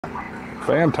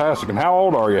Fantastic. And how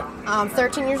old are you? I'm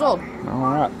 13 years old. All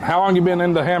right. How long you been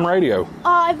into ham radio?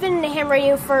 I've been in ham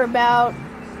radio for about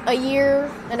a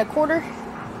year and a quarter.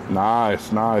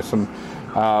 Nice, nice. And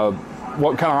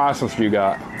what kind of license do you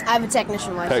got? I have a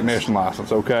technician license. Technician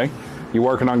license, okay. You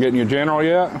working on getting your general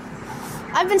yet?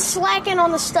 I've been slacking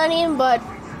on the studying, but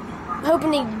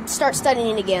hoping to start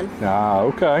studying again. Ah,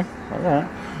 okay. All right.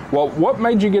 Well, what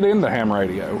made you get into ham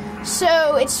radio?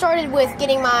 So it started with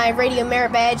getting my radio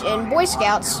merit badge in Boy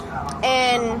Scouts,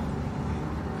 and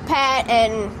Pat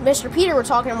and Mr. Peter were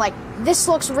talking. I'm like, this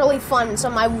looks really fun and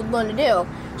something I would want to do.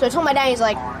 So I told my dad, he's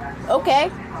like, okay,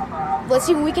 let's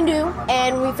see what we can do.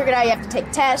 And we figured out you have to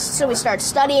take tests, so we started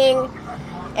studying,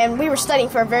 and we were studying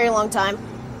for a very long time.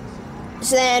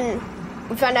 So then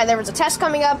we found out there was a test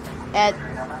coming up at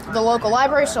the local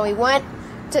library, so we went,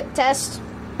 took tests,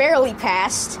 barely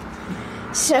passed.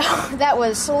 So that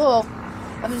was I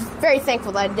was very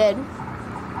thankful that I did.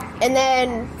 And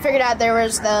then figured out there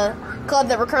was the club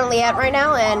that we're currently at right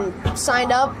now and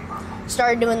signed up,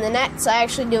 started doing the nets. I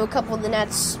actually do a couple of the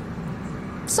nets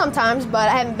sometimes, but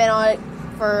I haven't been on it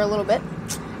for a little bit.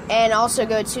 And also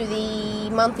go to the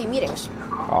monthly meetings.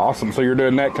 Awesome. So you're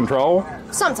doing net control?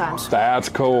 Sometimes. That's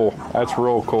cool. That's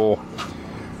real cool.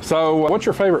 So what's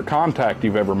your favorite contact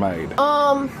you've ever made?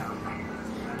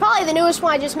 Probably the newest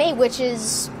one I just made, which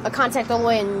is a contact all the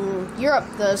way in Europe,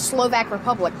 the Slovak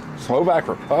Republic. Slovak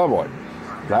Republic.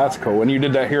 That's cool. And you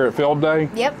did that here at Field Day?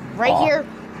 Yep, right here,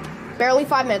 barely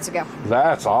 5 minutes ago.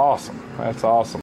 That's awesome. That's awesome.